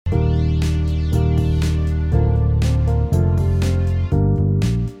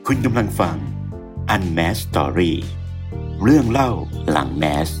คุณกำลังฟัง Unmasked Story เรื่องเล่าหลังแม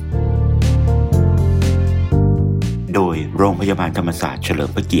สโดยโรงพยาบาลธรรมศาสตร์เฉลิม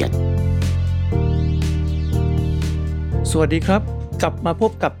พระเกียรติสวัสดีครับกลับมาพ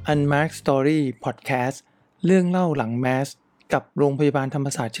บกับ Unmasked Story Podcast เรื่องเล่าหลังแมสกับโรงพยาบาลธรรม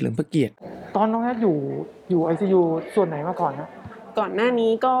ศาสตร์เฉลิมพระเกียรติตอนน้องแอดอยู่ ICU ส่วนไหนมาก่อนนะก่อนหน้า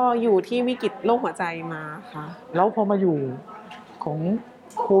นี้ก็อยู่ที่วิกฤตโรคหัวใจมาค่ะแล้วพอมาอยู่ของ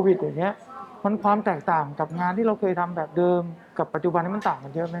โควิดอย่างเงี้ยมันความแตกต่างกับงานที่เราเคยทำแบบเดิมกับปัจจุบันนี้มันต่างกั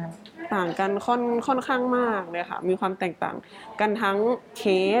นเยอะไหมครับต่างกันค่อนข้างมากเลยค่ะมีความแตกต่างกันทั้งเค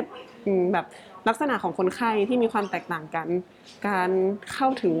สแบบลักษณะของคนไข้ที่มีความแตกต่างกันการเข้า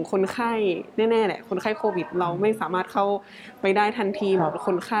ถึงคนไข้แน่ๆแหละคนไข้โควิดเราไม่สามารถเข้าไปได้ทันทีเหมือนค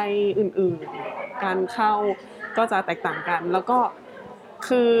นไข้อื่นๆการเข้าก็จะแตกต่างกันแล้วก็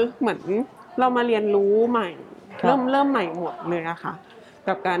คือเหมือนเรามาเรียนรู้ใหม่เริ่มใหม่หมดเลยอะค่ะ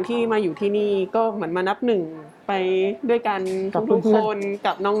กับการที่มาอยู่ที่นี่ก็เหมือนมานับหนึ่งไปด้วยกันทุกคน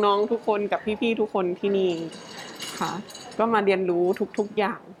กับน้องๆทุกคนกับพี่ๆทุกคนที่นี่ค่ะก็มาเรียนรู้ทุกอ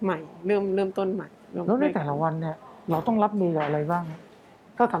ย่างใหม่เริ่มต้นใหม่แล้วในแต่ละวันเนี่ยเราต้องรับมือกับอะไรบ้าง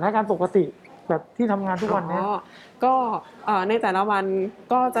ก็สถานการณ์ปกติแบบที่ทำงานทุกวันเนี่ยก็ในแต่ละวัน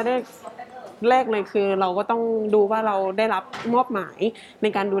ก็จะได้แรกเลยคือเราก็ต้องดูว่าเราได้รับมอบหมายใน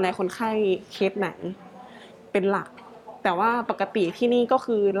การดูแลคนไข้เคสไหนเป็นหลักแต่ว่าปกติที่นี่ก็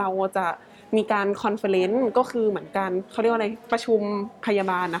คือเราจะมีการคอนเฟอเรนซ์ก็คือเหมือนกันเขาเรียกว่าอะไรประชุมพยา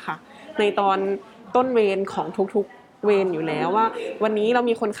บาลนะคะในตอนต้นเวรของทุกๆเวรอยู่แล้วว่าวันนี้เรา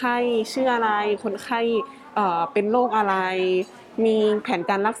มีคนไข้ชื่ออะไรคนไข้เป็นโรคอะไรมีแผน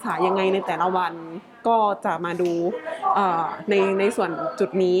การรักษายังไงในแต่ละวันก็จะมาดูในส่วนจุด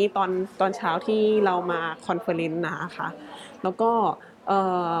นี้ตอนเช้าที่เรามาคอนเฟอเรนซ์นะคะแล้วก็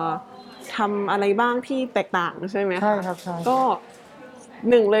ทำอะไรบ้างที่แตกต่างใช่ไหมคะใช่ครับใช่ก็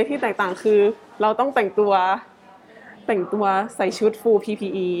หนึ่งเลยที่แตกต่างคือเราต้องแต่งตัวใส่ชุด full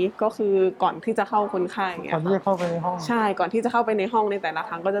PPE ก็คือก่อนที่จะเข้าคนไข้ก่อนที่จะเข้าไปในห้องใช่ก่อนที่จะเข้าไปในห้องในแต่ละค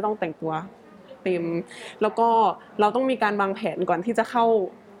รั้งก็จะต้องแต่งตัวเต็มแล้วก็เราต้องมีการวางแผนก่อนที่จะเข้า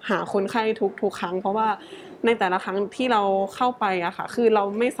หาคนไข้ทุกครั้งเพราะว่าในแต่ละครั้งที่เราเข้าไปอะค่ะคือเรา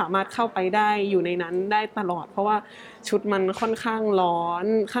ไม่สามารถเข้าไปได้อยู่ในนั้นได้ตลอดเพราะว่าชุดมันค่อนข้างร้อน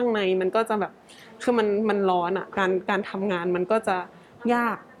ข้างในมันก็จะแบบคือมันร้อนอะการทำงานมันก็จะยา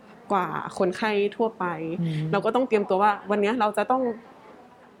กกว่าคนไข้ทั่วไปเราก็ต้องเตรียมตัวว่าวันนี้เราจะต้อง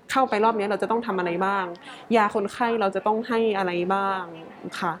เข้าไปรอบนี้เราจะต้องทำอะไรบ้างยาคนไข้เราจะต้องให้อะไรบ้าง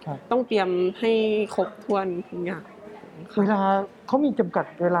ค่ะต้องเตรียมให้ครบถ้วนทุกอย่างเวลาเขามีจำกัด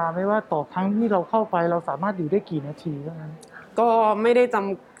เวลาไหมว่าต่อครั้งที่เราเข้าไปเราสามารถอยู่ได้กี่นาทีเท่านั้นก็ไม่ได้จ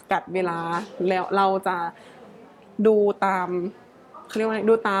ำกัดเวลาแล้วเราจะดูตามเขาเรียกว่า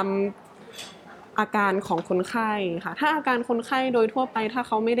ดูตามอาการของคนไข้ค่ะถ้าอาการคนไข้โดยทั่วไปถ้าเ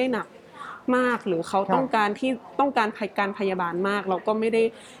ขาไม่ได้หนักมากหรือเขาต้องการการพยาบาลมากเราก็ไม่ได้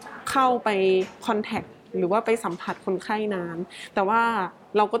เข้าไปคอนแทคหรือว่าไปสัมผัสคนไข้นานแต่ว่า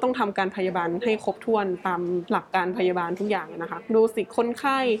เราก็ต้องทำการพยาบาลให้ครบถ้วนตามหลักการพยาบาลทุกอย่างนะคะดูสิ่งคนไ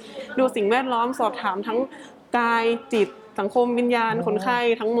ข้ดูสิ่งแวดล้อมสอบถามทั้งกายจิตสังคมวิญญาณคนไข้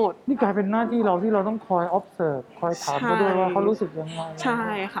ทั้งหมดนี่กลายเป็นหน้าที่เราที่เราต้องคอย observe คอยถามเขาด้วยว่าเขารู้สึกยังไงใช่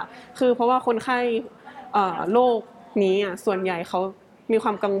ค่ะคือเพราะว่าคนไข้โรคนี้อ่ะส่วนใหญ่เขามีคว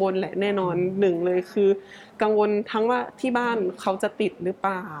ามกังวลแหละแน่นอนหนึ่งเลยคือกังวลทั้งว่าที่บ้านเขาจะติดหรือเป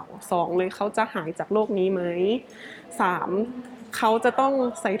ล่าสองเลยเขาจะหายจากโรคนี้ไหมสามเขาจะต้อง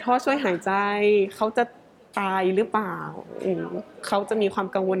ใส่ท่อช่วยหายใจเขาจะตายหรือเปล่าเขาจะมีความ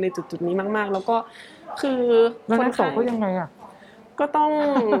กังวลในจุดนี้มากๆแล้วก็คือคนไข้เขายังไงอ่ะก็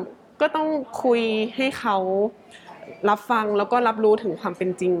ต้องคุยให้เขารับฟังแล้วก็รับรู้ถึงความเป็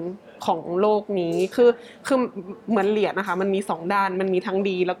นจริงของโลกนี้คือเหมือนเหรียญนะคะมันมี2ด้านมันมีทั้ง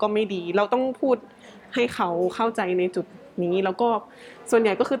ดีแล้วก็ไม่ดีเราต้องพูดให้เขาเข้าใจในจุดนี้แล้วก็ส่วนให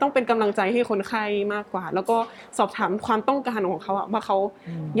ญ่ก็คือต้องเป็นกำลังใจให้คนไข้มากกว่าแล้วก็สอบถามความต้องการของเขาว่าเขา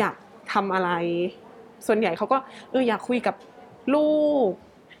อยากทำอะไรส่วนใหญ่เขาก็อยากคุยกับลูก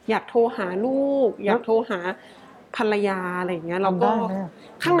อยากโทรหาลูกอยากโทรหาภรรยาอะไรอย่างเงี้ยแล้วก็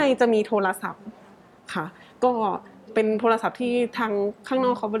ข้างในจะมีโทรศัพท์ค่ะก็เป็นโทรศัพท์ที่ทางข้างน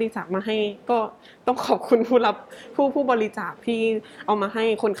อกเขาบริจาคมาให้ก็ต้องขอบคุณผู้บริจาคที่เอามาให้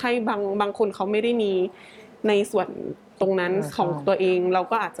คนไข้บางคนเขาไม่ได้มีในส่วนตรงนั้นของตัวเองเรา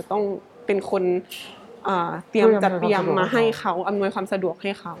ก็อาจจะต้องเป็นคนเตรียมจัดเตรียมมาให้เขาอำนวยความสะดวกใ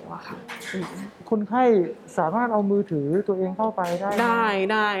ห้เขาอะค่ะคนไข้สามารถเอามือถือตัวเองเข้าไปได้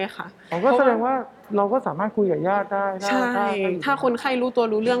ค่ะก็แสดงว่าเราก็สามารถคุยกับญาติได้ใช่ถ้าคนไข้รู้ตัว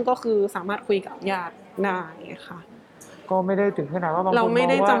รู้เรื่องก็คือสามารถคุยกับญาติได้ค่ะก็ไม่ได้ถึงขนาดว่าบางคนเราไม่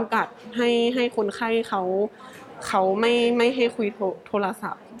ได้จำกัดให้คนไข้เขา เขาไม่ให้คุยโทรศั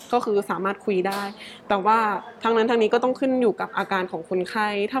พท์ก็คือสามารถคุยได้แต่ว่าทั้งนั้นทั้งนี้ก็ต้องขึ้นอยู่กับอาการของคนไข้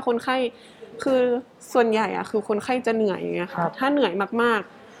ถ้าคนไข้คือส่วนใหญ่อะคือคนไข้จะเหนื่อยอย่างเงี้ยค่ะถ้าเหนื่อยมาก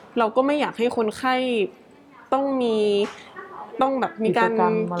ๆเราก็ไม่อยากให้คนไข้ต้องแบบมีการ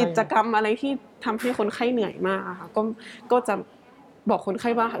กิจกรรมอะไรที่ทำให้คนไข้เหนื่อยมากอะค่ะก็จะบอกคนไข้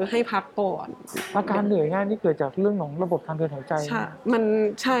ว่าให้พักก่อนอาการเหนื่อยง่ายนี่เกิดจากเรื่องของระบบทางเดินหายใจใช่มัน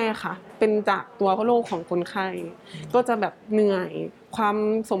ใช่ค่ะเป็นจากตัวโรคของคนไข้ก็จะแบบเหนื่อยความ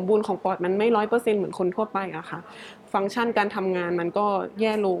สมบูรณ์ของปอดมันไม่ 100% เหมือนคนทั่วไปอะค่ะฟังก์ชันการทำงานมันก็แ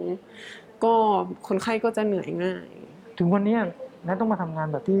ย่ลงก็คนไข้ก็จะเหนื่อยง่ายถึงวันนี้นะต้องมาทำงาน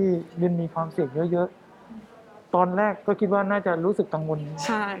แบบที่มันมีความเสี่ยงเยอะๆตอนแรกก็คิดว่าน่าจะรู้สึกกังวลใ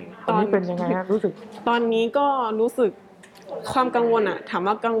ช่ตอนนี้เป็นยังไงฮะรู้สึกตอนนี้ก็รู้สึกความกังวลอะถาม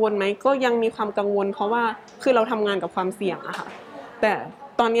ว่ากังวลไหมก็ยังมีความกังวลเพราะว่าคือเราทำงานกับความเสี่ยงอะค่ะแต่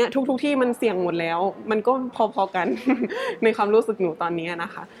ตอนนี้ทุกที่มันเสี่ยงหมดแล้วมันก็พอๆกัน ในความรู้สึกหนูตอนนี้น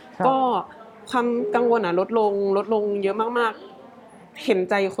ะคะก็ความกังวลอะลดลงเยอะมากๆเห็น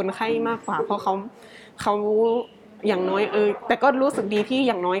ใจคนไข้มากกว่าเพราะเขาอย่างน้อยแต่ก็รู้สึกดีที่อ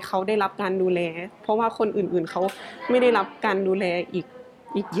ย่างน้อยเขาได้รับการดูแลเพราะว่าคนอื่นๆเขาไม่ได้รับการดูแลอี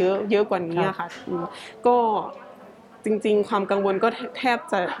กเยอะกว่านี้ค่ะก็จริงๆความกังวลก็แทบ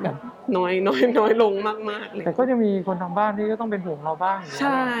จะแบบน้อยลงมากๆเลยแต่ก็จะมีคนทางบ้านที่ก็ต้องเป็นห่วงเราบ้างใ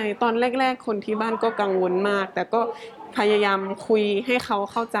ช่ตอนแรกๆคนที่บ้านก็กังวลมากแต่ก็พยายามคุยให้เขา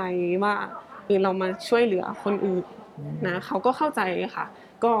เข้าใจว่าเรามาช่วยเหลือคนอื่นนะเขาก็เข้าใจค่ะ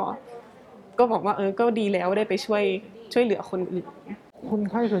ก็บอกว่าก็ดีแล้วได้ไปช่วยเหลือคนอื่นคน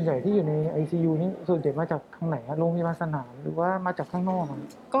ไข้ส่วนใหญ่ที่อยู่ใน ICU นี่ส่วนใหญ่มาจากทางไหนครับโรงพยาบาลสนามหรือว่ามาจากข้างนอก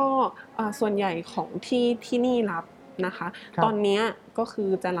ก็ส่วนใหญ่ของที่นี่รับนะคะตอนนี้ก็คือ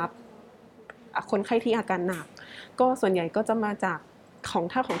จะรับคนไข้ที่อาการหนักก็ส่วนใหญ่ก็จะมาจาก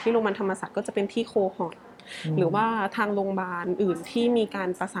ถ้าของที่โรงพยาบาลธรรมศาสตร์ก็จะเป็นที่โคฮอร์ทหรือว่าทางโรงพยาบาลอื่นที่มีการ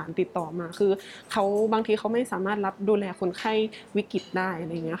ประสานติดต่อมาคือเขาบางทีเขาไม่สามารถรับดูแลคนไข้วิกฤตได้อะไ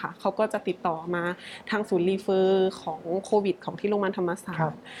รเงี้ยค่ะเขาก็จะติดต่อมาทางศูนย์รีเฟอร์ของโควิดของที่โรงพยาบาลธรรมศาส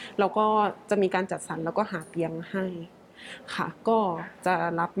ตร์แล้วก็จะมีการจัดสรรแล้วก็หาเตียงให้ค่ะก็จะ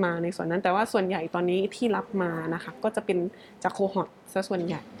รับมาในส่วนนั้นแต่ว่าส่วนใหญ่ตอนนี้ที่รับมานะคะก็จะเป็นจากโคฮอร์ทซะส่วน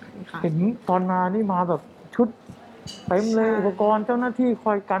ใหญ่ค่ะเห็นตอนมานี่มาแบบชุดเต็มเลยอุปกรณ์เจ้าหน้าที่ค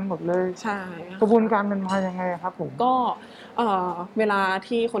อยกันหมดเลยใช่กระบวนการมันมายังไงครับผมก็เวลา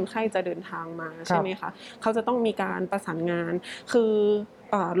ที่คนไข้จะเดินทางมาใช่ไหมคะเขาจะต้องมีการประสานงานคือ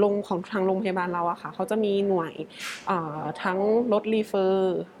ลงของทางโรงพยาบาลเราอะค่ะเขาจะมีหน่วยทั้งรถรีเฟอ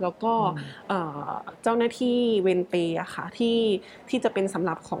ร์แล้วก็เจ้าหน้าที่เวรเปย์อะค่ะที่จะเป็นสำห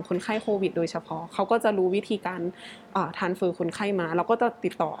รับของคนไข้โควิดโดยเฉพาะเขาก็จะรู้วิธีการทรานสเฟอร์คนไข้มาเราก็จะ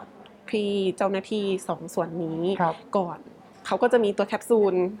ติดต่อพี่เจ้าหน้าที่2ส่วนนี้ก่อนเขาก็จะมีตัวแคปซู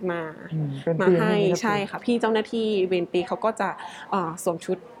ลมาให้ใช่ค่ะพี่เจ้าหน้าที่เวรเปย์เขาก็จะสวม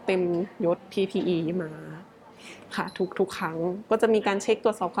ชุดเต็มยศ PPE มาค่ะทุกครั้งก็จะมีการเช็คตร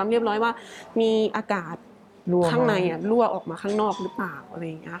วจสอบความเรียบร้อยว่ามีอากาศข้างในรั่วออกมาข้างนอกหรือเปล่าอะไร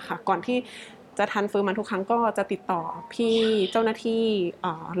อย่างเงี้ยค่ะก่อนที่จะทรานสเฟอร์มาทุกครั้งก็จะติดต่อพี่เจ้าหน้าที่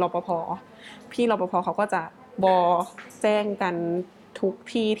รปภพี่รปภเขาก็จะแจ้งกันทุก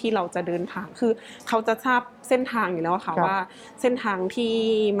ที่ที่เราจะเดินทางคือเขาจะทราบเส้นทางอยู่แล้วค่ะว่าเส้นทางที่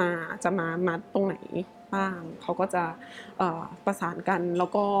จะมาตรงไหนบ้างเขาก็จะประสานกันแล้ว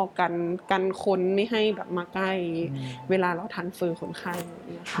ก็กันคนไม่ให้แบบมาใกล้เวลาเราทรานสเฟอร์คนไข้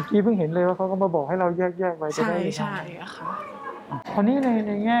เมื่อกี้เพิ่งเห็นเลยว่าเขาก็มาบอกให้เราแยกไว้จะได้ใช่ค่ะคราวนี้ใ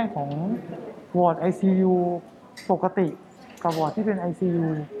นแง่ของวอร์ด ICU ปกติกับวอร์ดที่เป็น ICU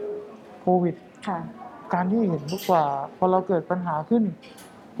โควิดการที่เห็นกว่าพอเราเกิดปัญหาขึ้น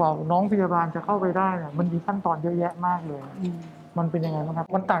กว่าน้องพยาบาลจะเข้าไปได้เนี่ยมันมีขั้นตอนเยอะแยะมากเลยมันเป็นยังไงบ้างครับ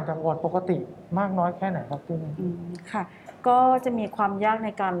มันต่างจากวอร์ดปกติมากน้อยแค่ไหนครับที่นี่ค่ะก็จะมีความยากใน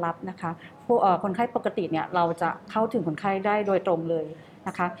การรับนะคะคนไข้ปกติเนี่ยเราจะเข้าถึงคนไข้ได้โดยตรงเลยน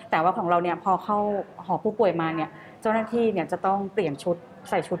ะคะแต่ว่าของเราเนี่ยพอเข้าหอผู้ป่วยมาเนี่ยเจ้าหน้าที่เนี่ยจะต้องเปลี่ยนชุด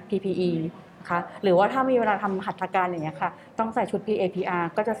ใส่ชุด PPE นะคะหรือว่าถ้ามีเวลาทำหัตถการอย่างเงี้ยค่ะต้องใส่ชุด PAPR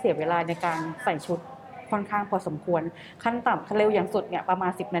ก็จะเสียเวลาในการใส่ชุดค่อนข้างพอสมควรขั้นต่ำเร็วอย่างสุดเนี่ยประมา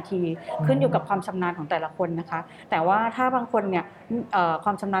ณ10นาทีขึ้นอยู่กับความชำนาญของแต่ละคนนะคะแต่ว่าถ้าบางคนเนี่ยคว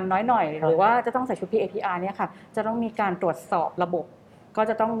ามชำนาญน้อยหน่อยหรือว่าจะต้องใส่ชุด PAPR เนี่ยค่ะจะต้องมีการตรวจสอบระบบก็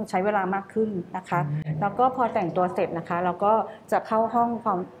จะต้องใช้เวลามากขึ้นนะคะแล้วก็พอแต่งตัวเสร็จนะคะเราก็จะเข้าห้องคว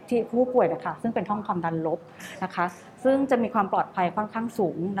ามที่ผู้ป่วยนะคะซึ่งเป็นห้องความดันลบนะคะซึ่งจะมีความปลอดภัยค่อนข้างสู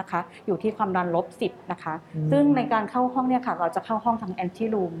งนะคะอยู่ที่ความดันลบ10นะคะซึ่งในการเข้าห้องเนี่ยค่ะเราจะเข้าห้องทางแอนตี้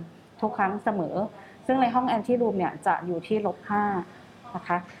รูมทุกครั้งเสมอซึ่งในห้องแอนตี้รูมเนี่ยจะอยู่ที่-5 นะค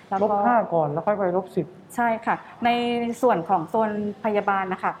ะแล้วลบ ก็ 5ก่อนแล้วค่อยไปลบ 10ใช่ค่ะในส่วนของโซนพยาบาล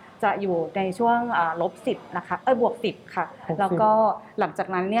นะคะจะอยู่ในช่วงลบ10นะคะบวก10ค่ะแล้วก็หลังจาก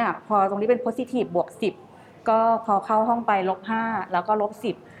นั้นเนี่ยพอตรงนี้เป็น positive บวก10ก็พอเข้าห้องไปลบ5แล้วก็ลบ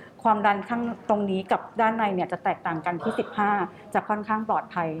10ความดันข้างตรงนี้กับด้านในเนี่ยจะแตกต่างกันที่15จะค่อนข้างปลอด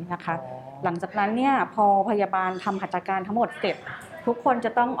ภัยนะคะหลังจากนั้นเนี่ยพอพยาบาลทำหัตถการทั้งหมดเสร็จทุกคนจ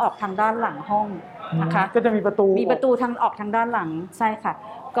ะต้องออกทางด้านหลังห้องนะคะก็จะมีประตูทางออกทางด้านหลังใช่ค่ะ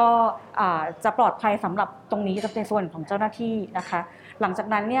ก็จะปลอดภัยสำหรับตรงนี้ในส่วนของเจ้าหน้าที่นะคะหลังจาก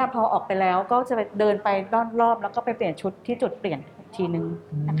นั้นเนี่ยพอออกไปแล้วก็จะเดินไปรอบแล้วก็ไปเปลี่ยนชุดที่จุดเปลี่ยนอีกทีนึง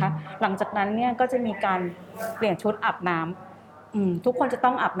นะคะหลังจากนั้นเนี่ยก็จะมีการเปลี่ยนชุดอาบน้ำทุกคนจะต้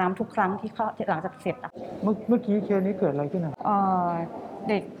องอาบน้ำทุกครั้งที่เขาหลังจากเสร็จเมื่อกี้เคสนี้เกิดอะไรขึ้น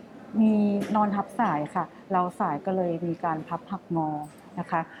เด็กมีนอนทับสายค่ะเราสายก็เลยมีการพับหักงอนะ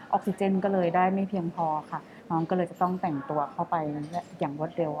คะออกซิเจนก็เลยได้ไม่เพียงพอค่ะน้องก็เลยจะต้องแต่งตัวเข้าไปอย่างรว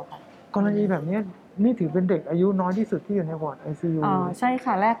ดเร็วค่ะกรณีแบบนี้นี่ถือเป็นเด็กอายุน้อยที่สุดที่อยู่ในวอร์ด ICU ใช่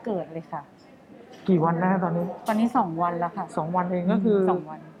ค่ะแรกเกิดเลยค่ะกี่วันแล้วตอนนี้2 วันแล้วค่ะ2 วันเองก็คือ2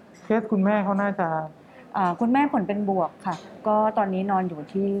 วันเคสคุณแม่เขาน่าจะคุณแม่ผลเป็นบวกค่ะก็ตอนนี้นอนอยู่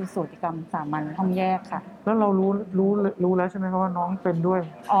ที่สูติกรรมสามัญห้องแยกค่ะแล้วเรารู้แล้วใช่ไหมครับว่าน้องเป็นด้วย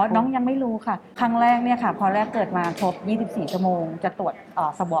น้องยังไม่รู้ค่ะครั้งแรกเนี่ยค่ะพอแรกเกิดมาครบ24ชั่วโมงจะตรวจ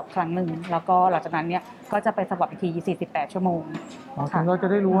สวอปครั้งนึงแล้วก็หลังจากนั้นเนี่ยก็จะไปสวอปอีกที48ชั่วโมงถึงเราจะ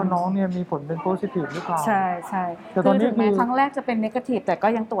ได้รู้ว่าน้องเนี่ยมีผลเป็นโพซิทีฟหรือเปล่าใช่แต่ตอนนี้ถึงแม้ครั้งแรกจะเป็นเนกาทีฟแต่ก็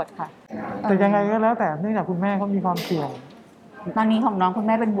ยังตรวจค่ะแต่ยังไงก็แล้วแต่เนื่องจากคุณแม่เขามีความเสี่ยงตอนนี้ของน้องคุณแ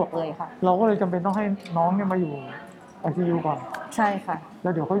ม่เป็นบวกเลยค่ะเราก็เลยจำเป็นต้องให้น้องเนี่ยมาอยู่ ICU ก่อนใช่ค่ะแล้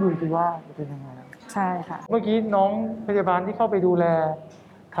วเดี๋ยวค่อยดูดีว่าจะเป็นยังไงใช่ค่ะเมื่อกี้น้องพยาบาลที่เข้าไปดูแล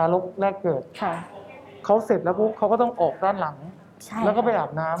ทารกแรกเกิดค่ะเขาเสร็จแล้วปุ๊บเขาก็ต้องออกด้านหลังแล้วก็ไปอา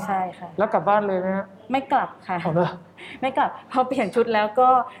บน้ำใช่ค่ะแล้วกลับบ้านเลยไหมฮะไม่กลับค่ะไม่กลับพอเปลี่ยนชุดแล้วก็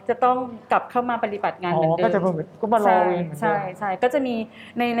จะต้องกลับเข้ามาปฏิบัติงานเหมือนเดิมก็มารอเองใช่ก็จะมี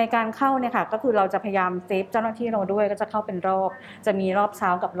ในการเข้าเนี่ยค่ะก็คือเราจะพยายามเซฟเจ้าหน้าที่เราด้วยก็จะเข้าเป็นรอบจะมีรอบเช้า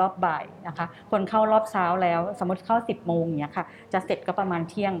กับรอบบ่ายนะคะคนเข้ารอบเช้าแล้วสมมติเข้า10 โมงอย่างเงี้ยค่ะจะเสร็จก็ประมาณ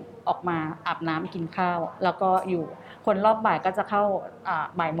เที่ยงออกมาอาบน้ำกินข้าวแล้วก็อยู่คนรอบบ่ายก็จะเข้า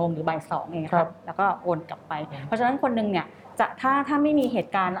บ่ายโมงหรือบ่าย2เองค่ะแล้วก็วนกลับไปเพราะฉะนั้นคนนึงเนี่ยจะถ้าไม่มีเห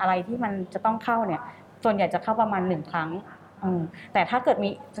ตุการณ์อะไรที่มันจะต้องเข้าเนี่ยส่วนใหญ่จะเข้าประมาณ1 ครั้งแต่ถ้าเกิดมี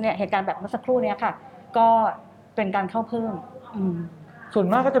เนี่ยเหตุการณ์แบบเมื่อสักครู่นี้ค่ะก็เป็นการเข้าเพิ่มส่วน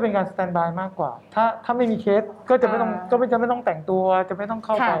มากก็จะเป็นการสแตนด์บายมากกว่าถ้าไม่มีเคสก็จะไม่ต้องแต่งตัวจะไม่ต้องเ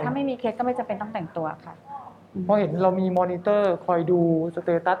ข้าไปถ้าไม่มีเคสก็ไม่จำเป็นต้องแต่งตัวค่ะเพราะเห็นเรามีมอนิเตอร์คอยดูสเต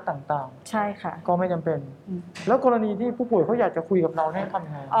ตัสต่างๆใช่ค่ะก็ไม่จำเป็นแล้วกรณีที่ผู้ป่วยเขาอยากจะคุยกับเราเนี่ยทำ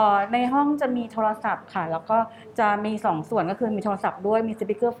ยังไงในห้องจะมีโทรศัพท์ค่ะแล้วก็จะมี2 ส่วนก็คือมีโทรศัพท์ด้วยมีส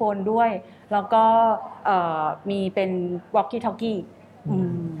ปีกเกอร์โฟนด้วยแล้วก็มีเป็น walkie talkie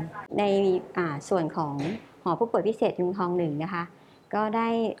ในส่วนของหอผู้ป่วยพิเศษยุงทอง1นะคะก็ได้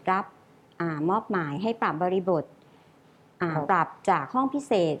รับมอบหมายให้ปรับบริบทปรับจากห้องพิเ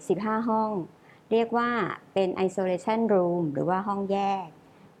ศษ15 ห้องเรียกว่าเป็น isolation room หรือว่าห้องแยก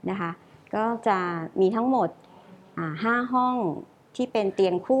นะคะก็จะมีทั้งหมด5 ห้องที่เป็นเตี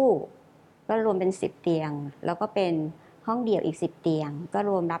ยงคู่ก็รวมเป็น10 เตียงแล้วก็เป็นห้องเดี่ยวอีก10 เตียงก็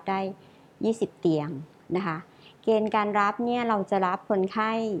รวมรับได้20 เตียงนะคะเกณฑ์การรับเนี่ยเราจะรับคนไ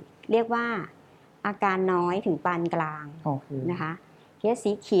ข้เรียกว่าอาการน้อยถึงปานกลางนะคะเคส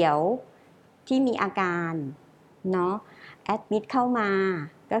สีเขียวที่มีอาการเนาะแอดมิดเข้ามา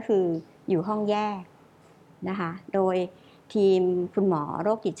ก็คืออยู่ห้องแยกนะคะโดยทีมคุณหมอโร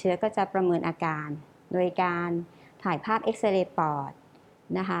คติดเชื้อก็จะประเมินอาการโดยการถ่ายภาพเอ็กซเรย์ปอด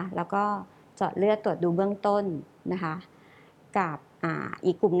นะคะแล้วก็เจาะเลือดตรวจดูเบื้องต้นนะคะกับ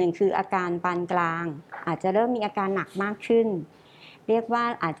อีกกลุ่มหนึ่งคืออาการปานกลางอาจจะเริ่มมีอาการหนักมากขึ้นเรียกว่า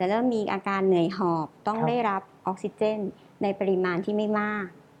อาจจะเริ่มมีอาการเหนื่อยหอบต้องได้รับออกซิเจนในปริมาณที่ไม่มาก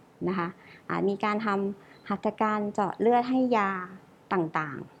นะคะอาจมีการทำหัตถการเจาะเลือดให้ยาต่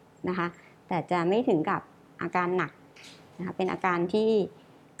างๆนะคะแต่จะไม่ถึงกับอาการหนักนะคะเป็นอาการที่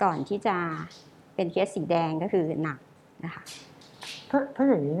ก่อนที่จะเป็นเคสสีแดงก็คือหนักนะคะถ้า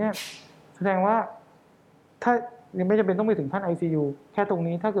อย่างนี้เนี่ยแสดงว่าถ้ายังไม่จำเป็นต้องไปถึงขั้น ICU แค่ตรง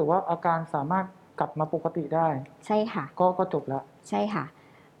นี้ถ้าเกิดว่าอาการสามารถกลับมาปกติได้ใช่ค่ะก็จบแล้วใช่ค่ะ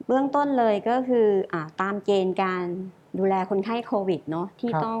เบื้องต้นเลยก็คือตามเกณฑ์การดูแลคนไข้โควิดเนาะ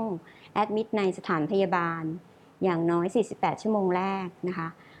ที่ต้องแอดมิดในสถานพยาบาลอย่างน้อย48 ชั่วโมงแรกนะคะ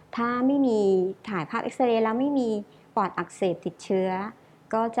ถ้าไม่มีถ่ายภาพเอ็กซเรย์แล้วไม่มีปอดอักเสบติดเชื้อ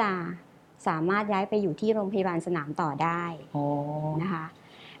ก็จะสามารถย้ายไปอยู่ที่โรงพยาบาลสนามต่อได้นะคะ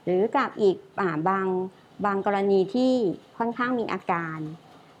หรือกับอีกบางกรณีที่ค่อนข้างมีอาการ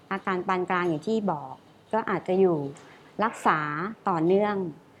ปานกลางอย่างที่บอกก็อาจจะอยู่ รักษาต่อเนื่อง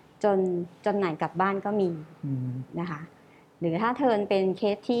จนจำหน่ายกลับบ้านก็มีนะคะหรือถ้าเธอเป็นเค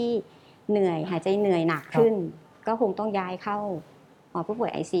สที่เหนื่อยหายใจเหนื่อยหนักขึ้นก็คงต้องย้ายเข้าหอผู้ป่ว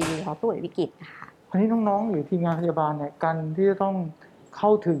ย ICU หอผู้ป่วยวิกฤตนะคะอันนี้น้องๆหรือทีมงานพยาบาลเนี่ยการที่จะต้องเข้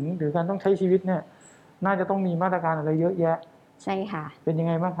าถึงหรือการต้องใช้ชีวิตเนี่ยน่าจะต้องมีมาตรการอะไรเยอะแยะใช่ค่ะเป็นยัง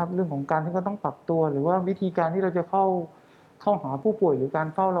ไงบ้างครับเรื่องของการที่ก็ต้องปรับตัวหรือว่าวิธีการที่เราจะเข้าหาผู้ป่วยหรือการ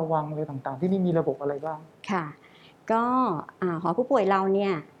เฝ้าระวังอะไรต่างๆที่นี่มีระบบอะไรบ้างค่ะก็หอผู้ป่วยเราเนี่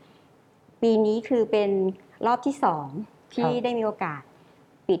ยปีนี้คือเป็นรอบที่2ที่ได้มีโอกาส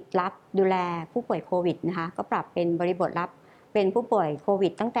ปิดรับดูแลผู้ป่วยโควิดนะคะก็ปรับเป็นบริบทรับเป็นผู้ป่วยโควิ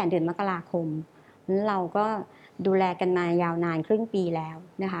ดตั้งแต่เดือนมกราคมเราก็ดูแลกันมายาวนานครึ่งปีแล้ว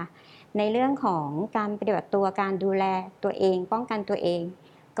นะคะในเรื่องของการปฏิบัติตัวการดูแลตัวเองป้องกันตัวเอง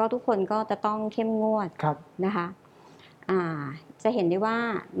ก็ทุกคนก็จะต้องเข้มงวดนะคะจะเห็นได้ว่า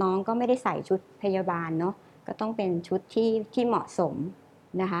น้องก็ไม่ได้ใส่ชุดพยาบาลเนาะก็ต้องเป็นชุดที่เหมาะสม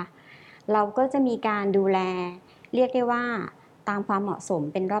นะคะเราก็จะมีการดูแลเรียกได้ว่าตามความเหมาะสม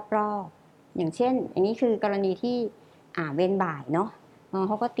เป็นรอบๆอย่างเช่นอันนี้คือกรณีที่เวรบ่ายเนาะเ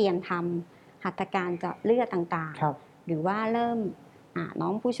ขาก็เตรียมทำหัตถการเจาะเลือดต่างๆหรือว่าเริ่มน้อ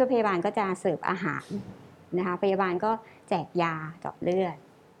งผู้ช่วยพยาบาลก็จะเสิร์ฟอาหารนะคะพยาบาลก็แจกยาเจาะเลือด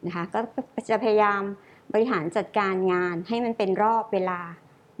นะคะก็จะพยายามบริหารจัดการงานให้มันเป็นรอบเวลา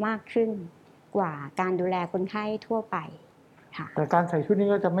มากขึ้นกว่าการดูแลคนไข้ทั่วไปค่ะแต่การใส่ชุดนี้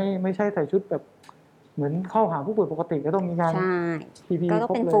ก็จะไม่ใช่ใส่ชุดแบบเหมือนเข้าหาผู้ป่วยปกติก็ต้องมีการ PPE ก็ต้อง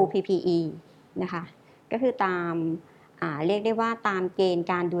เป็น full PPE นะคะก็คือตามเรียกได้ว่าตามเกณฑ์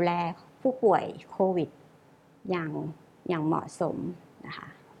การดูแลผู้ป่วยโควิดอย่างเหมาะสมนะคะ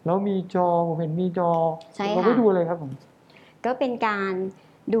แล้วมีจอผมเห็นมีจอเราได้ดูอะไรครับผมก็เป็นการ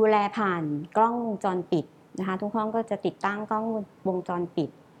ดูแลผ่านกล้องวงจรปิดนะคะทุกห้องก็จะติดตั้งกล้องวงจรปิด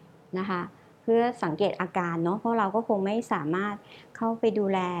นะคะเพื่อสังเกตอาการเนาะเพราะเราก็คงไม่สามารถเข้าไปดู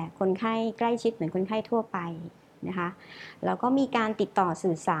แลคนไข้ใกล้ชิดเหมือนคนไข้ทั่วไปนะคะแล้วก็มีการติดต่อ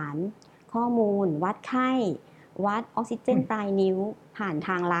สื่อสารข้อมูลวัดไข้วัดออกซิเจนปลายนิ้วผ่านท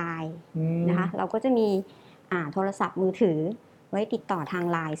างไลน์นะคะเราก็จะมีโทรศัพท์มือถือไว้ติดต่อทาง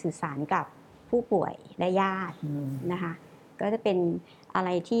ไลน์สื่อสารกับผู้ป่วยและญาตินะคะก็จะเป็นอะไร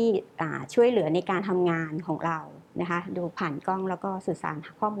ที่ช่วยเหลือในการทำงานของเรานะคะดูผ่านกล้องแล้วก็สื่อสาร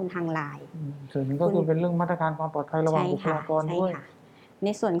ข้อมูลทางไลน์ส่วนนี้ก็คือเป็นเรื่องมาตรการความปลอดภัยระหว่างบุคลากรด้วยใน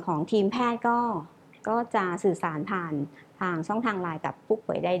ส่วนของทีมแพทย์ก็จะสื่อสารผ่านทางช่องทางไลน์กับผู้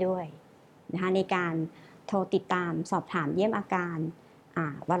ป่วยได้ด้วยนะคะในการโทรติดตามสอบถามเยี่ยมอาการ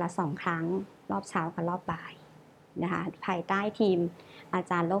วันละ2 ครั้งรอบเช้ากับรอบบ่ายนะคะภายใต้ทีมอา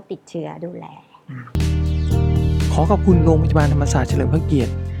จารย์โรคติดเชื้อดูแลขอขอบคุณโรงพยาบาลธรรมศาสตร์เฉลิมพระเกียร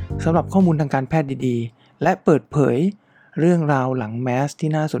ติสำหรับข้อมูลทางการแพทย์ดีๆและเปิดเผยเรื่องราวหลังแมสที่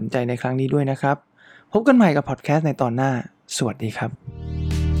น่าสนใจในครั้งนี้ด้วยนะครับพบกันใหม่กับพอดแคสต์ในตอนหน้าสวัสดีครับ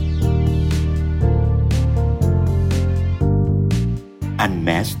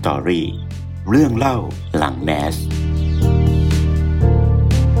Unmasked Story เรื่องเล่าหลังแมส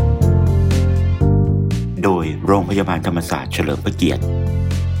โดยโรงพยาบาลธรรมศาสตร์เฉลิมพระเกียรติ